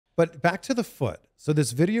But back to the foot. So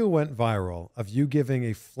this video went viral of you giving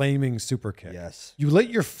a flaming super kick. Yes. You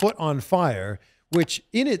lit your foot on fire, which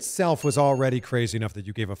in itself was already crazy enough that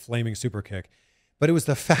you gave a flaming super kick. But it was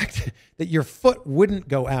the fact that your foot wouldn't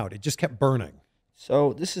go out. It just kept burning.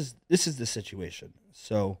 So this is the situation.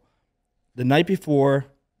 So the night before,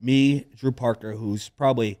 me, Drew Parker, who's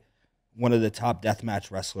probably one of the top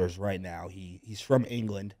deathmatch wrestlers right now. He's from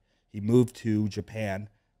England. He moved to Japan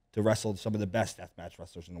to wrestle some of the best deathmatch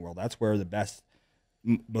wrestlers in the world. That's where the best,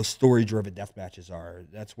 most story-driven death matches are.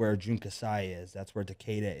 That's where Jun Kasai is. That's where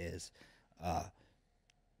Takeda is.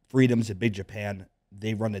 Freedom's in Big Japan.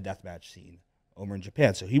 They run the deathmatch scene over in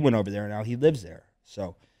Japan. So he went over there, and now he lives there.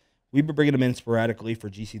 So we've been bringing him in sporadically for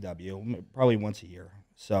GCW, probably once a year.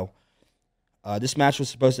 So this match was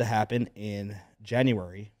supposed to happen in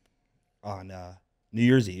January on New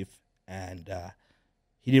Year's Eve, and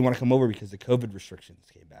he didn't want to come over because the COVID restrictions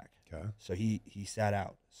came back. Okay. So he sat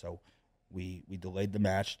out. So we delayed the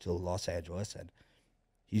match to Los Angeles, and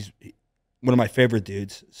he's one of my favorite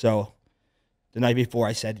dudes. So the night before,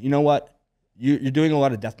 I said, you know what? You're doing a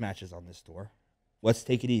lot of death matches on this tour. Let's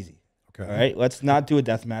take it easy. Okay. All right? Let's not do a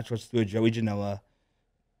death match. Let's do a Joey Janela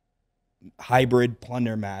hybrid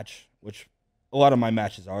plunder match, which a lot of my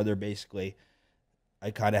matches are. They're basically,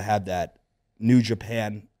 I kind of have that New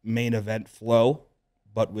Japan main event flow,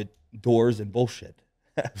 but with doors and bullshit,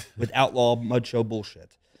 with outlaw mud show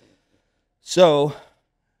bullshit. So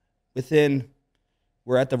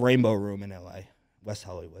we're at the Rainbow Room in LA, West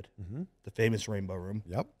Hollywood, the famous Rainbow Room.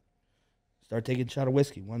 Yep. Start taking a shot of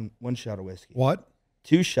whiskey, one shot of whiskey. What?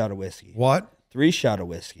 2 shot of whiskey. What? 3 shot of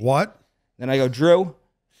whiskey. What? Then I go, Drew,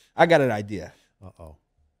 I got an idea. Uh-oh.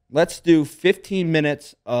 Let's do 15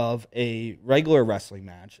 minutes of a regular wrestling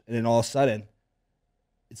match, and then all of a sudden,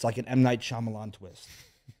 it's like an M. Night Shyamalan twist.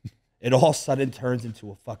 It all of a sudden turns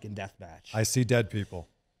into a fucking death match. I see dead people.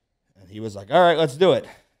 And he was like, all right, let's do it.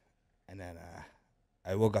 And then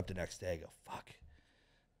I woke up the next day. I go, fuck.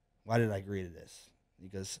 Why did I agree to this?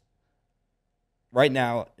 Because right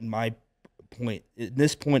now, in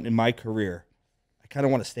this point in my career, I kind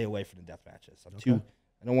of want to stay away from the death matches.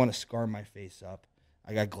 I don't want to scar my face up.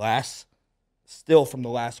 I got glass still from the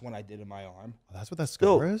last one I did in my arm. Oh, that's what that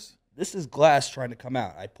scar is? This is glass trying to come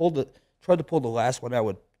out. I tried to pull the last one out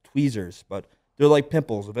with tweezers, but they're like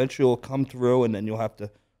pimples. Eventually it'll come through, and then you'll have to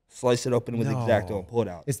slice it open with X-Acto and pull it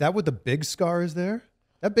out. Is that what the big scar is there?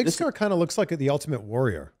 That big scar kind of looks like the Ultimate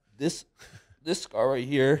Warrior. This scar right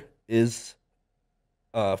here is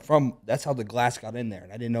that's how the glass got in there,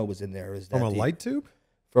 and I didn't know it was in there. It was From a light tube?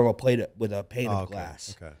 From a plate with a pane of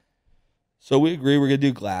glass. Okay. So we agree we're going to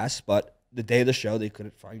do glass, but the day of the show, they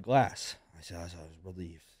couldn't find glass. I was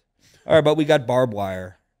relieved. All right, but we got barbed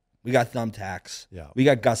wire. We got thumbtacks. Yeah. We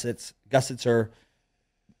got gussets. Gussets are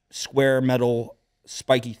square metal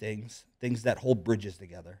spiky things that hold bridges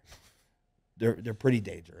together. They're pretty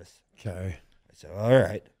dangerous. Okay. I said, all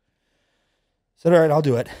right. All right, I'll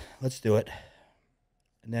do it. Let's do it.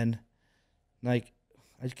 And then, I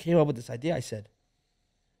came up with this idea. I said,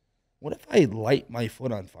 what if I light my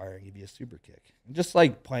foot on fire and give you a super kick? I'm just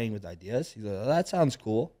playing with ideas. He's like, oh, that sounds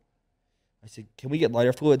cool. I said, can we get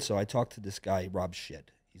lighter fluid? So I talked to this guy, Rob Shit.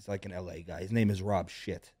 He's like an LA guy. His name is Rob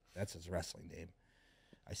Shit. That's his wrestling name.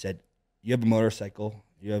 I said, you have a motorcycle.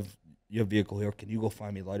 You have a vehicle here. Can you go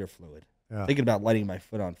find me lighter fluid? Yeah. Thinking about lighting my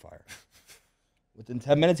foot on fire. Within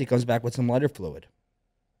 10 minutes, he comes back with some lighter fluid.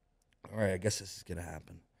 All right, I guess this is going to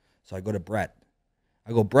happen. So I go to Brett.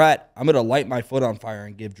 I go, Brett, I'm going to light my foot on fire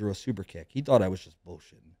and give Drew a super kick. He thought I was just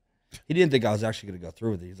bullshitting. He didn't think I was actually going to go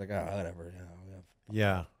through with it. He's like, oh, whatever.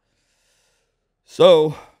 Yeah.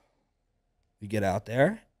 So we get out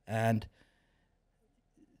there, and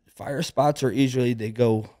fire spots are usually, they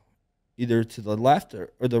go either to the left or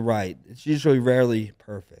the right. It's usually rarely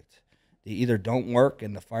perfect. They either don't work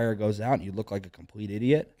and the fire goes out and you look like a complete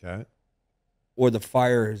idiot. Okay. Or the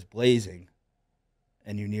fire is blazing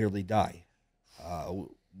and you nearly die.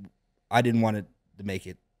 I didn't want it to make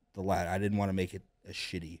it the latter. I didn't want to make it a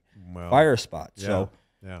shitty fire spot. Yeah, so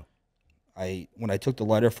yeah. When I took the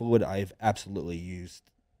lighter fluid, I've absolutely used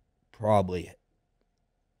probably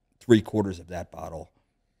 3/4 of that bottle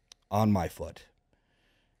on my foot.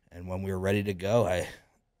 And when we were ready to go, I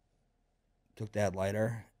took that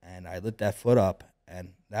lighter and I lit that foot up,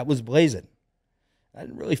 and that was blazing. I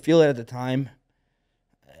didn't really feel it at the time.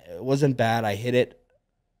 It wasn't bad. I hit it.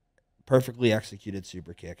 Perfectly executed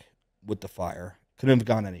super kick with the fire. Couldn't have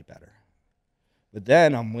gone any better. But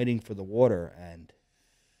then I'm waiting for the water, and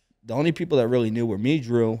the only people that really knew were me,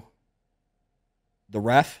 Drew, the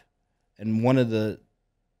ref, and one of the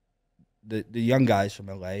young guys from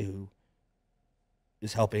LA who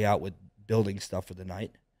is helping out with building stuff for the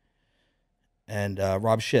night. and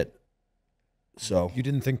rob shit. So You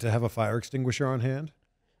didn't think to have a fire extinguisher on hand?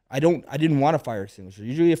 I didn't want a fire extinguisher.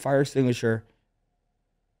 Usually a fire extinguisher,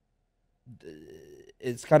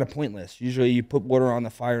 it's kind of pointless. Usually you put water on the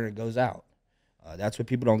fire and it goes out. That's what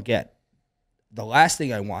people don't get. The last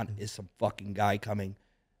thing I want is some fucking guy coming,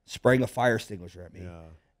 spraying a fire extinguisher at me,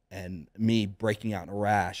 and me breaking out in a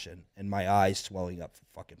rash and my eyes swelling up for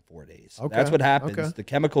fucking 4 days. Okay. That's what happens. Okay. The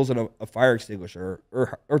chemicals in a fire extinguisher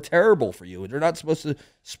are terrible for you. They're not supposed to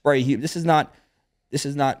spray heat. This is not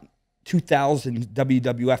 2000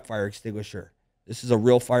 WWF fire extinguisher. This is a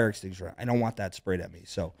real fire extinguisher. I don't want that sprayed at me.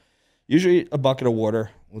 So usually a bucket of water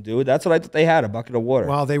will do it. That's what I thought they had, a bucket of water.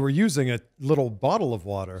 Wow, they were using a little bottle of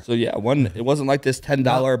water. So yeah, it wasn't like this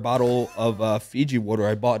 $10 bottle of Fiji water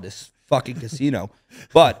I bought at this fucking casino,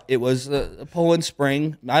 but it was a Poland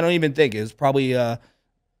Spring. I don't even think it was probably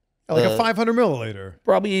Like a 500 milliliter.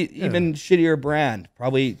 probably even shittier brand,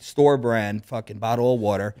 probably store brand fucking bottle of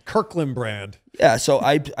water. Kirkland brand. Yeah, so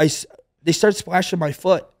they start splashing my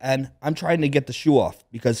foot, and I'm trying to get the shoe off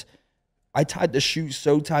because I tied the shoe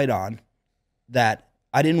so tight on that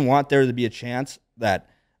I didn't want there to be a chance that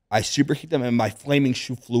I super kicked them and my flaming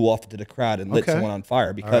shoe flew off into the crowd and lit someone on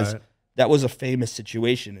fire, because that was a famous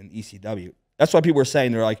situation in ECW. That's why people were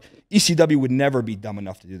saying, they're like, ECW would never be dumb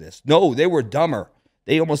enough to do this. No, they were dumber.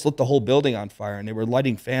 They almost lit the whole building on fire, and they were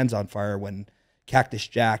lighting fans on fire when Cactus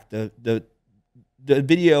Jack, the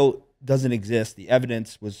video doesn't exist. The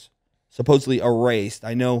evidence was supposedly erased.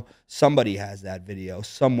 I know somebody has that video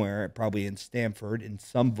somewhere, probably in Stamford, in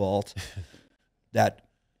some vault, that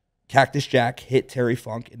Cactus Jack hit Terry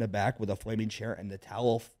Funk in the back with a flaming chair, and the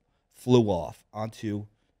towel flew off onto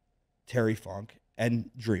Terry Funk and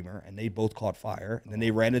Dreamer, and they both caught fire. And then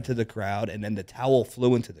they ran into the crowd, and then the towel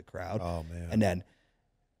flew into the crowd. Oh, man. And then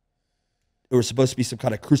there was supposed to be some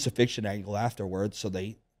kind of crucifixion angle afterwards, so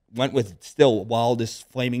they went with it still while this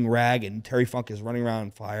flaming rag and Terry Funk is running around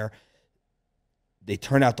on fire. They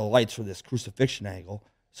turn out the lights for this crucifixion angle.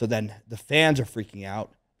 So then the fans are freaking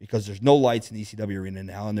out because there's no lights in the ECW arena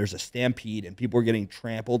now, and there's a stampede, and people are getting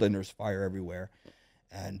trampled, and there's fire everywhere.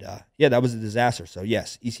 And, yeah, that was a disaster. So,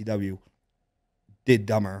 yes, ECW did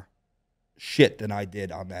dumber shit than I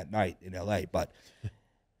did on that night in L.A., but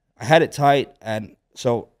I had it tight, and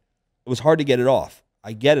so it was hard to get it off.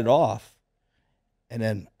 I get it off, and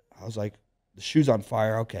then I was like, the shoe's on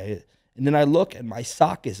fire, okay. And then I look, and my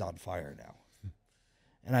sock is on fire now.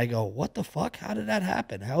 And I go, what the fuck? How did that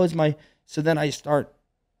happen? How is my... So then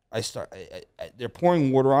they're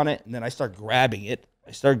pouring water on it, and then I start grabbing it.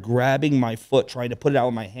 I start grabbing my foot, trying to put it out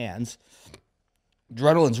with my hands.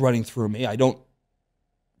 Adrenaline's running through me. I don't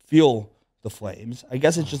feel the flames. I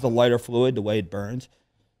guess it's just a lighter fluid, the way it burns.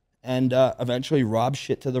 And eventually, Rob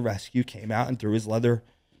shit to the rescue, came out and threw his leather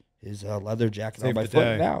jacket on my foot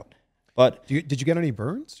and out. But Did you get any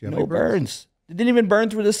burns? no burns. It didn't even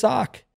burn through the sock.